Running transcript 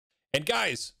And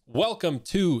guys, welcome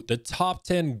to the top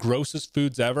 10 grossest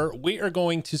foods ever. We are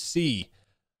going to see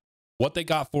what they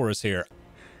got for us here.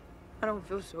 I don't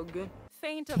feel so good.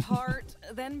 Faint of heart,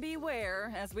 then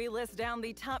beware as we list down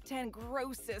the top 10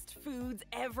 grossest foods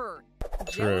ever.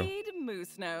 True. Jellied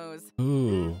moose nose.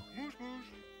 Ooh.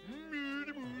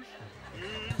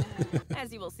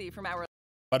 As you will see from our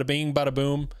Bada bing, bada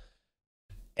boom.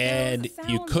 And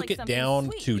you cook it down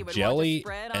to jelly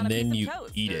and then you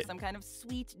eat it. Some kind of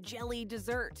sweet jelly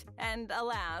dessert. And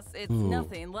alas, it's Ooh.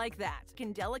 nothing like that.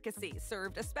 Delicacy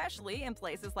served especially in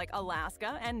places like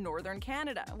Alaska and northern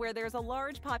Canada, where there's a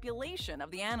large population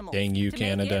of the animal. Dang you, to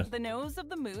Canada. Make it, the nose of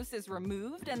the moose is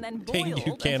removed and then Dang boiled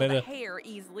you, Canada. until the hair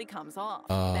easily comes off.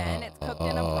 Then it's cooked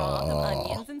in a broth of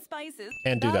onions and spices.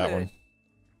 Can't do that one.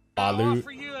 I'll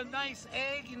offer you a nice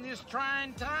egg in this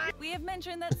trying time. We have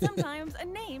mentioned that sometimes a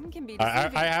name can be I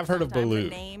deceiving. have heard of Sometimes balut. A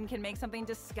name can make something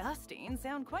disgusting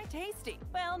sound quite tasty.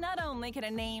 Well, not only can a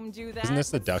name do that, Isn't this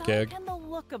the but duck so egg? can the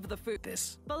look of the food.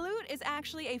 Balut is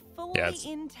actually a fully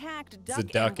intact a duck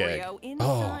duck embryo egg.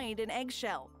 inside an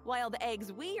eggshell, while the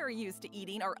eggs we are used to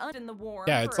eating are in the warm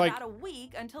Yeah, for it's like- about a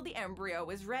week until the embryo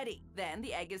is ready. Then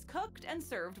the egg is cooked and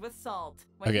served with salt.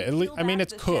 Okay, you peel I mean,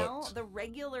 back it's the shell, cooked. the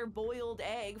regular boiled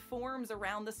egg forms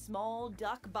around the small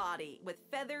duck body with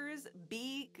feathers,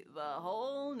 beak, the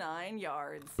whole 9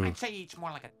 yards. I'd say eats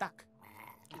more like a duck.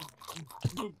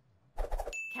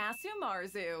 Casu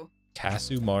marzu.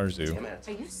 Casu marzu.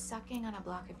 Are you sucking on a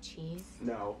block of cheese?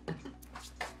 No.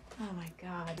 Oh my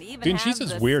god. Even Dude, cheese have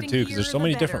is the weird too because there's stinkier so the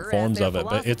many different better as forms their of it,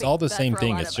 but it's philosophy. all the But same for a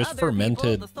thing. lot It's of just other people,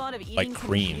 fermented the thought of like eating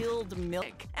cream. congealed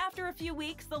milk. After a few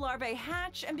weeks, the larvae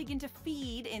hatch and begin to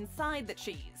feed inside the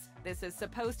cheese. This is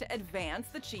supposed to advance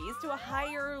the cheese to a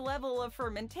higher level of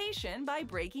fermentation by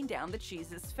breaking down the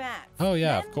cheese's fats. Oh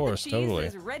yeah, Then of course, the cheese totally.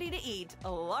 is ready to eat,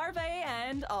 larvae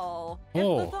and all.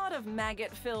 Oh. If the thought of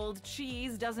maggot-filled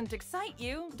cheese doesn't excite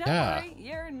you, don't Yeah. worry,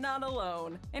 you're not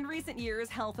alone. In recent years,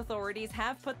 health authorities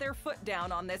have put their foot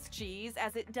down on this cheese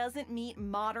as it doesn't meet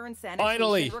modern sanitation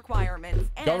Finally, requirements.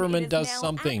 And government it is does now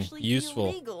something actually useful.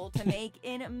 illegal to make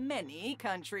in many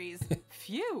countries.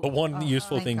 Phew. The one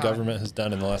useful thank thing God. government has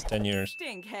done in the last 10 years.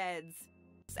 Stinkheads.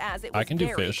 As it I was can do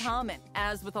very fish. common.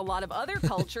 As with a lot of other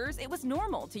cultures, it was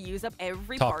normal to use up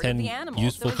every Top part 10 of the animal.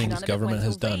 useful so things none of it government went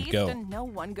has to done. waste Go. And no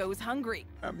one goes hungry.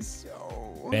 I'm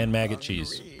so Ban maggot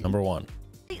cheese, number 1.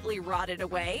 Completely rotted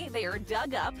away, they are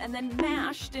dug up and then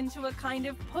mashed into a kind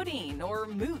of pudding or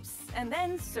mousse, and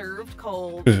then served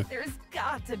cold. There's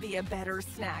got to be a better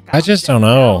snack. I just option, don't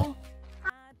know. no?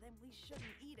 Then we shouldn't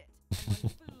eat it. When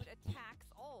food attacks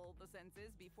all the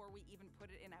senses before we even put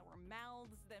it in our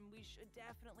mouths, then we should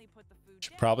definitely put the food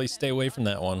Should down probably and stay away from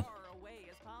that one. as far away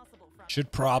as possible from it.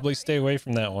 Should probably stay away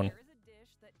from that one. There's a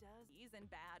dish that does cheese and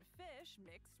bad fish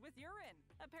mixed with urine.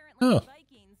 Apparently, Huh. the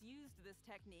Vikings used this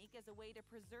technique as a way to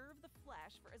preserve the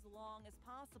flesh for as long as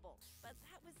possible. But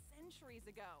that was centuries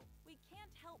ago. We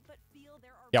can't help but feel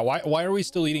there are Yeah, why are we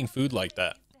still eating food like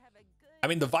that? I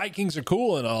mean, the Vikings are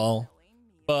cool and all,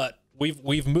 but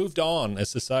we've moved on as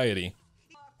society.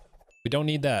 We don't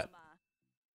need that.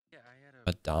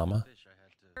 Adama.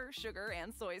 Sugar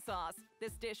and soy sauce.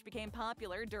 This dish became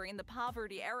popular during the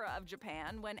poverty era of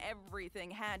Japan when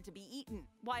everything had to be eaten.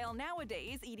 While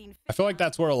nowadays eating I feel like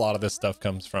that's where a lot of this stuff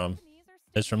comes from.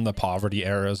 It's from the poverty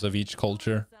eras of each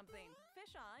culture.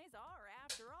 Fish eyes are,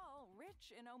 after all,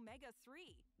 rich in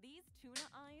omega-3. These tuna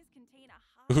eyes contain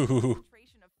a high Ooh.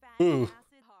 concentration of fatty Ooh.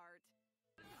 acid heart.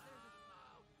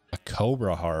 A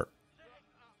cobra heart.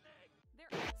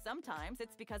 Sometimes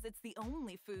it's because it's the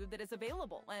only food that is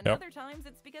available, and Yep. other times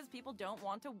it's because people don't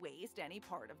want to waste any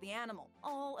part of the animal.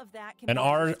 All of that can And be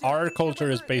our understood. culture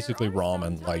is However, basically there are some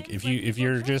ramen. Like times if when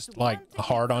you're people just like want to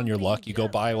hard eat on your something luck, you go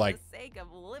just buy for like the sake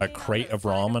of a living on crate the of side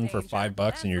ramen for danger. $5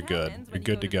 That's and you're what good. happens You're when you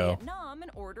good to go. Vietnam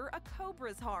and order a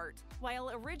cobra's heart.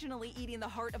 While originally eating the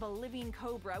heart of a living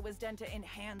cobra was done to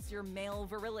enhance your male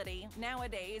virility,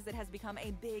 nowadays it has become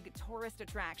a big tourist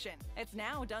attraction. It's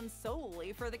now done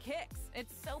solely for the kicks.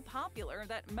 It's so popular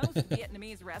that most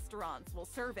Vietnamese restaurants will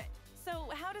serve it. So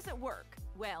how does it work?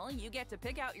 Well, you get to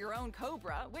pick out your own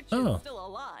cobra, which Oh. is still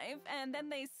alive, and then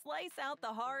they slice out the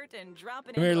heart and drop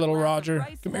it Come in here, a little glass of Roger.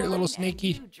 rice Come here, wine, little and Sneaky.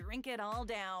 you drink it all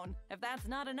down. If that's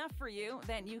not enough for you,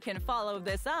 then you can follow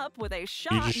this up with a You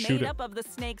shot just shoot made it. up of the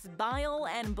snake's bile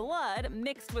and blood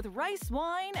mixed with rice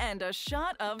wine and a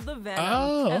shot of the venom.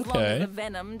 Oh, As long okay. as the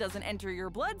venom doesn't enter your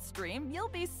bloodstream, you'll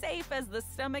be safe as the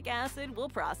stomach acid will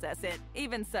process it.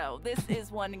 Even so, this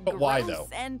is one But why, gross though?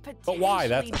 and But why?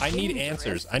 potentially I need dangerous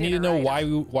answers. I need to know dinner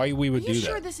item. why we would Are do you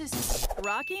sure that. this is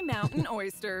Rocky Mountain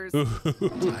oysters.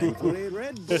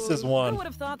 This is Who one. would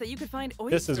have thought that you could find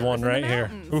oysters? This is one in the right here.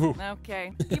 mountains? Ooh.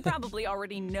 Okay, you probably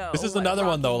already know. This is what another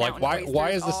one, though. Rocky Like, Mountain why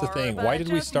is oysters this a thing? are, Why but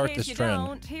did we just in start case this you trend?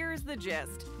 don't, here's the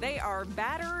gist. They are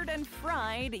battered and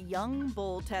fried young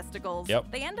bull testicles.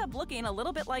 Yep. They end up looking a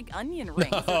little bit like onion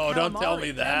rings. No, or don't tell calamari.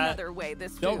 me that. Another way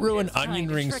this Don't food ruin is trying onion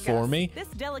to rings trick for us. me. This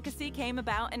delicacy came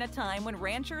about in a time when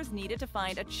ranchers needed to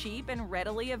find a cheap and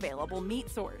readily available meat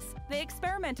source. They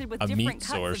experimented with A different meat cuts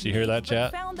source, of you hear meat, that, but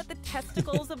chat? found that the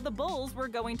testicles of the bulls were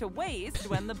going to waste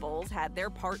when the bulls had their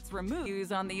parts removed.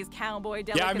 Views on these cowboy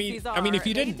Yeah, I delicacies mean, if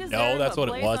you they didn't know deserve that's a what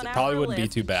it place was, on it probably our wouldn't be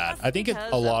list too bad. just I think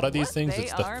because a lot of what these things, they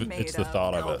it's are the made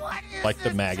thought of it, like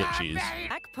the maggot cheese.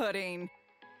 Black pudding.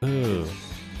 Ooh.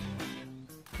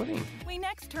 Pudding. We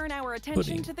next turn our attention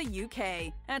Pudding. to the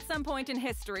UK. At some point in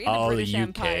history, Oh, the the British UK.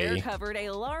 Empire covered a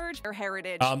large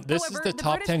heritage. This is However, the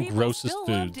top British 10 people grossest still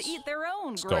love foods. to eat their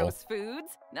own Let's go. gross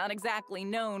foods. Not exactly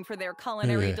known for their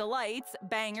culinary Ugh. delights,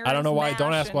 bangers. I don't know why.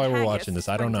 Don't mash, ask why and we're haggis watching this.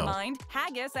 I don't spring to know. mind.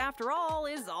 Haggis, after all,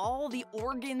 is all the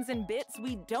organs and bits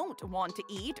we don't want to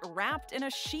eat wrapped in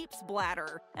a sheep's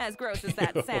bladder. As gross as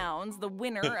that Ew. sounds, the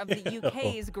winner of the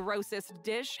UK's grossest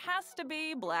dish has to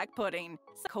be black pudding.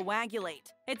 So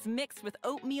coagulate. It's mixed with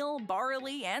oatmeal,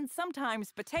 barley, and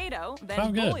sometimes potato, Oh,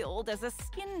 then good. boiled as a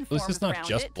skin This forms is not around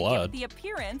just it blood. to give the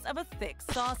appearance of a thick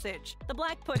sausage. The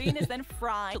black pudding is then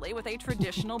fried with a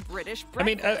traditional British I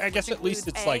mean, breakfast, I guess which at least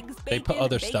includes it's like eggs, they put bacon,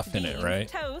 other baked stuff in it, beans, right?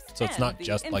 toast, So it's and not the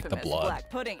just like the infamous blood. black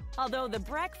pudding. Although the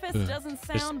breakfast Ugh. doesn't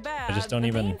sound bad, I just don't the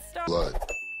even- main star- The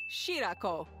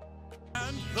Shirako.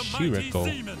 mighty Shirako.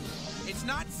 seaman. It's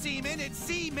not seaman, it's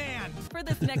Seaman. For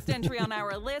this next entry on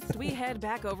our list, we head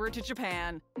back over to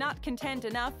Japan. Not content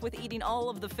enough with eating all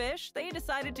of the fish, they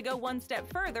decided to go one step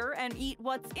further and eat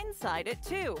what's inside it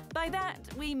too. By that,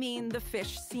 we mean the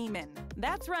fish semen.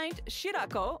 That's right,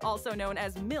 shirako, also known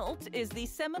as milt, is the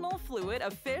seminal fluid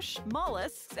of fish,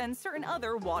 mollusks, and certain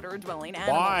other water-dwelling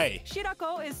animals. Why?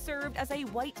 Shirako is served as a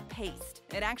white paste.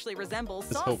 It actually resembles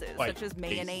It's a sauces white such as paste.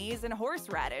 mayonnaise and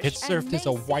horseradish. It's and served as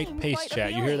may a white seem paste, quite chat.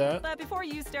 You hear appealing. that? But before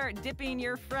you start dipping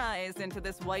your fries into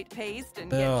this white paste and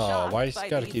get Oh, shocked why you by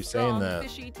gotta the keep saying strong that?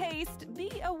 fishy taste,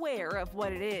 be aware of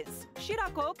what it is.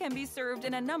 Shirako can be served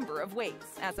in a number of ways,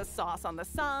 as a sauce on the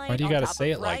side. Why do you on gotta top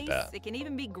say of it like rice. that? It can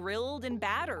even be grilled and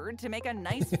battered to make a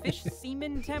nice fish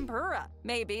semen tempura.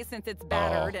 Maybe since it's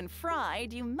battered and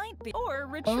fried, you might be or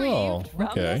retrieved from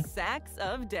okay. the sacks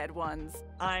of dead ones.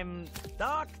 I'm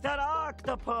Dr.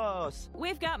 Octopus.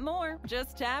 We've got more.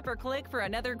 Just tap or click for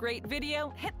another great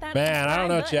video. Hit that Man, I don't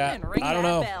know, subscribe button chat. and ring I don't that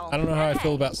know. bell. I don't know how I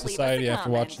feel Hey, about leave us a society after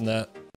comment. watching that.